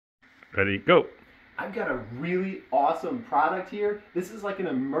Ready, go. I've got a really awesome product here. This is like an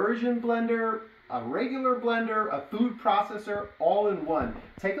immersion blender, a regular blender, a food processor, all in one.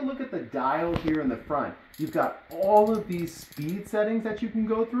 Take a look at the dial here in the front. You've got all of these speed settings that you can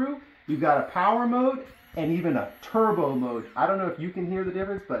go through. You've got a power mode and even a turbo mode. I don't know if you can hear the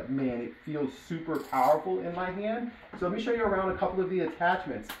difference, but man, it feels super powerful in my hand. So let me show you around a couple of the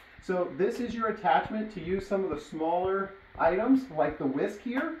attachments. So this is your attachment to use some of the smaller items like the whisk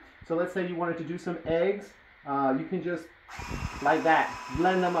here. So let's say you wanted to do some eggs. You can just, like that,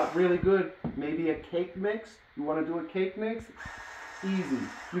 blend them up really good. Maybe a cake mix. You want to do a cake mix? Easy.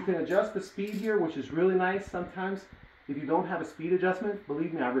 You can adjust the speed here, which is really nice. Sometimes if you don't have a speed adjustment,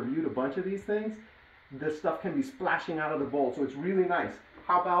 believe me, I've reviewed a bunch of these things. This stuff can be splashing out of the bowl, so it's really nice.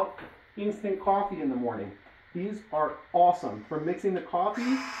 How about instant coffee in the morning? These are awesome for mixing the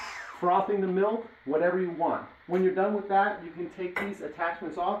coffee, frothing the milk, whatever you want. When you're done with that, you can take these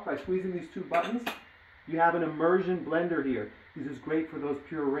attachments off by squeezing these two buttons. You have an immersion blender here. This is great for those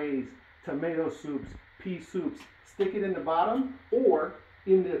purees, tomato soups, pea soups. Stick it in the bottom or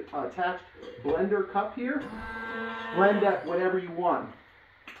in the attached blender cup here. Blend up whatever you want.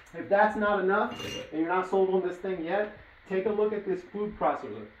 If that's not enough and you're not sold on this thing yet, take a look at this food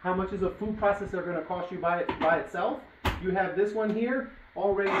processor. How much is a food processor going to cost you by itself? You have this one here,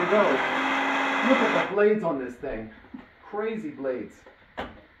 all ready to go. Look at the blades on this thing. Crazy blades.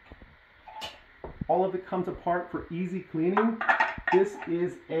 All of it comes apart for easy cleaning. This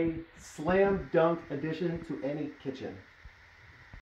is a slam dunk addition to any kitchen.